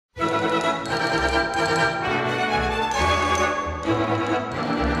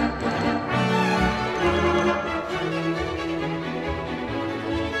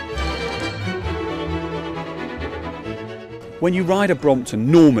when you ride at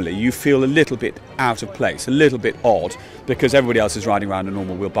Brompton, normally you feel a little bit out of place, a little bit odd, because everybody else is riding around on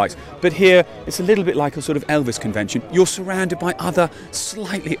normal wheel bikes. But here, it's a little bit like a sort of Elvis convention. You're surrounded by other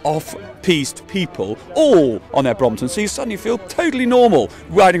slightly off-piste people, all on their Brompton, so you suddenly feel totally normal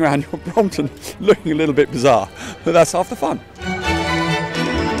riding around your Brompton, looking a little bit bizarre. But that's half the fun.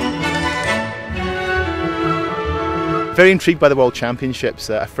 Very intrigued by the World Championships.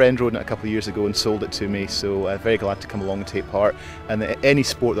 A friend rode it a couple of years ago and sold it to me, so very glad to come along and take part. And any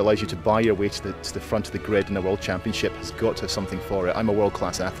sport that allows you to buy your way to the front of the grid in a World Championship has got to have something for it. I'm a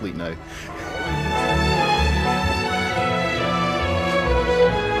world-class athlete now.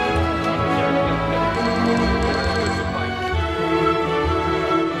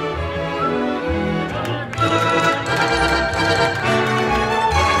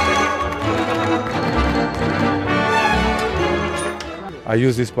 I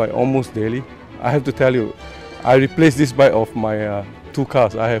use this bike almost daily. I have to tell you, I replaced this bike of my two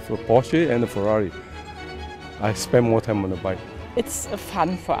cars. I have a Porsche and a Ferrari. I spend more time on the bike. It's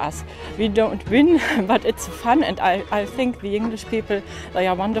fun for us. We don't win, but it's fun, and I think the English people, they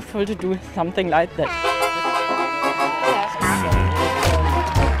are wonderful to do something like that.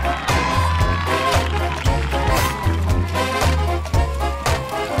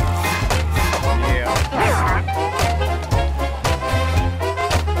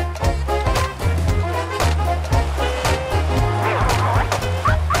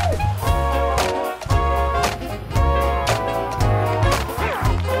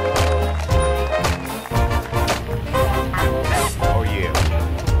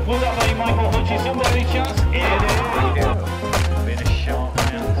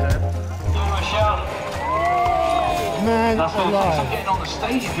 Man, that's alive. Getting on the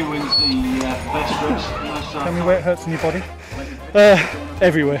stage if he wins the best race. Tell me where it hurts in your body?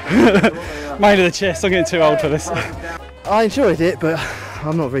 Everywhere. Mainly the chest. I'm getting too old for this. I enjoyed it, but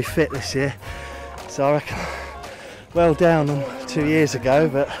I'm not very fit this year, so I reckon well down on 2 years ago,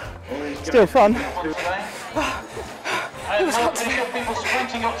 but still fun.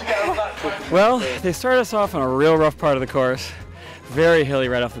 Well, they started us off on a real rough part of the course, very hilly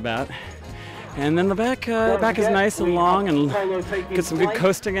right off the bat. And then the back is nice and long, and get some good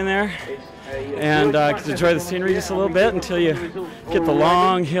coasting in there, and get to enjoy the scenery just a little bit until you get the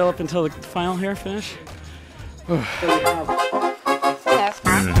long hill up until the final here finish.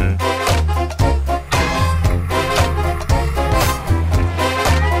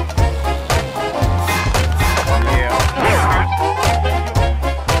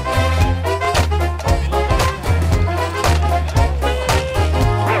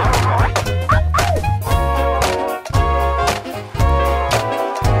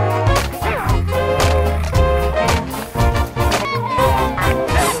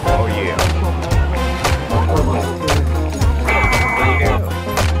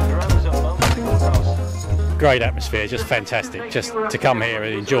 Great atmosphere, just fantastic. Just to come here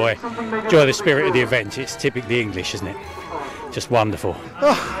and enjoy the spirit of the event. It's typically English, isn't it? Just wonderful.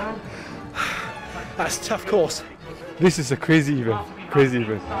 Oh, that's a tough course. This is a crazy event. Crazy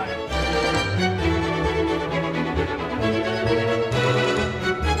event.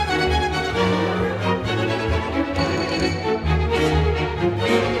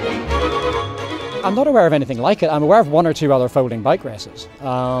 I'm not aware of anything like it. I'm aware of one or two other folding bike races,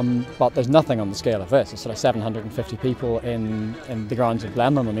 but there's nothing on the scale of this. It's sort of 750 people in the grounds of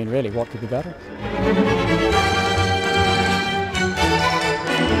Blenheim. I mean, really, what could be better?